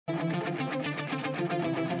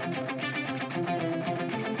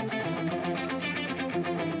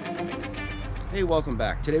Hey, welcome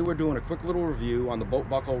back. Today we're doing a quick little review on the boat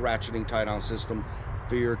buckle ratcheting tie-down system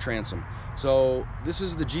for your transom. So this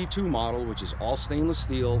is the G2 model, which is all stainless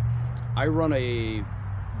steel. I run a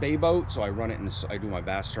bay boat, so I run it in, I do my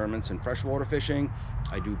bass tournaments and freshwater fishing.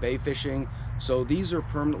 I do bay fishing. So these are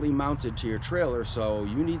permanently mounted to your trailer, so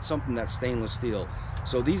you need something that's stainless steel.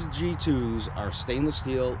 So these G2s are stainless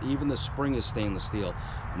steel. Even the spring is stainless steel.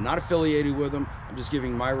 I'm not affiliated with them. I'm just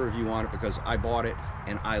giving my review on it because I bought it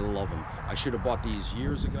and I love them. I should have bought these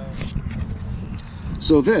years ago.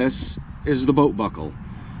 So this is the boat buckle.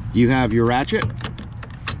 You have your ratchet,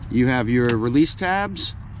 you have your release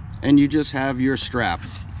tabs, and you just have your strap.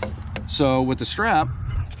 So with the strap,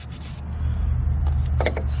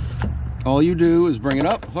 all you do is bring it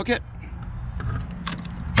up, hook it.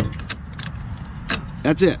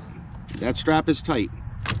 That's it. That strap is tight.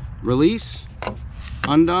 Release,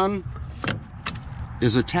 undone.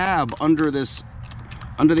 There's a tab under this,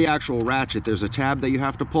 under the actual ratchet. There's a tab that you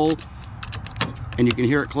have to pull, and you can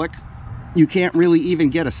hear it click. You can't really even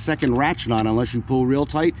get a second ratchet on unless you pull real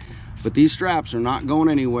tight, but these straps are not going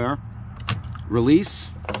anywhere. Release,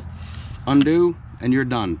 undo, and you're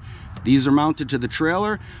done. These are mounted to the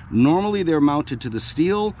trailer. Normally they're mounted to the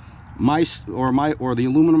steel, or the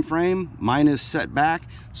aluminum frame. Mine is set back,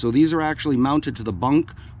 so these are actually mounted to the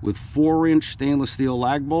bunk with 4-inch stainless steel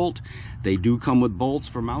lag bolt. They do come with bolts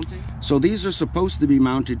for mounting. So these are supposed to be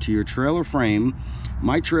mounted to your trailer frame.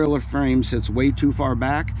 My trailer frame sits way too far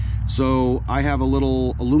back, so I have a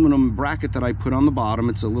little aluminum bracket that I put on the bottom.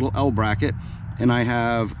 It's a little L bracket, and I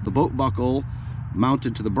have the boat buckle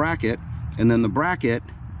mounted to the bracket, and then the bracket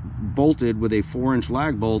bolted with a 4-inch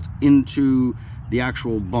lag bolt into the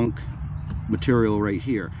actual bunk material right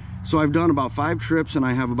here. So I've done about 5 trips, and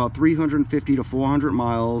I have about 350 to 400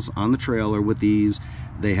 miles on the trailer with these.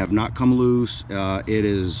 They have not come loose. It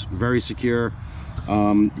is very secure.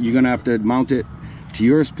 You're gonna have to mount it to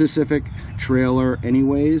your specific trailer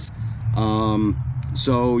anyways.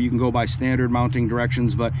 So you can go by standard mounting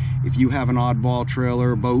directions, but if you have an oddball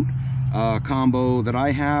trailer boat combo that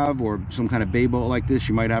I have, or some kind of bay boat like this,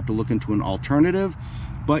 you might have to look into an alternative,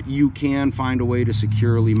 but you can find a way to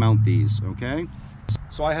securely mount these, okay?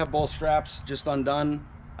 So I have both straps just undone.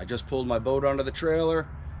 I just pulled my boat onto the trailer.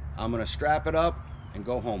 I'm gonna strap it up and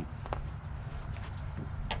go home.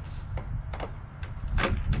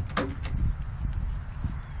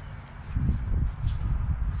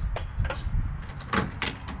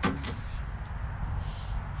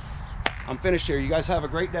 I'm finished here. You guys have a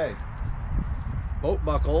great day. Boat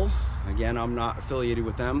Buckle, again, I'm not affiliated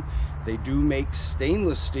with them. They do make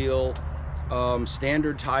stainless steel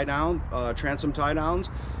standard tie down, transom tie downs.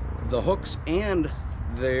 The hooks and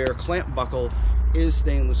their clamp buckle is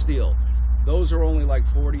stainless steel. Those are only like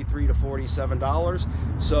 $43 to $47.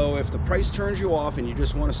 So if the price turns you off and you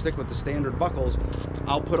just want to stick with the standard buckles,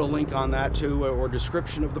 I'll put a link on that too, or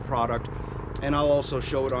description of the product, and I'll also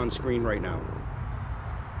show it on screen right now.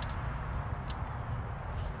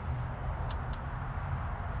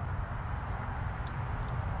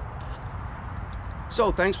 So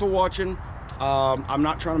thanks for watching. I'm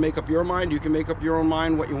not trying to make up your mind. You can make up your own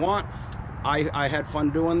mind what you want. I had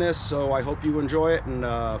fun doing this, so I hope you enjoy it, and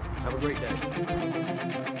have a great day.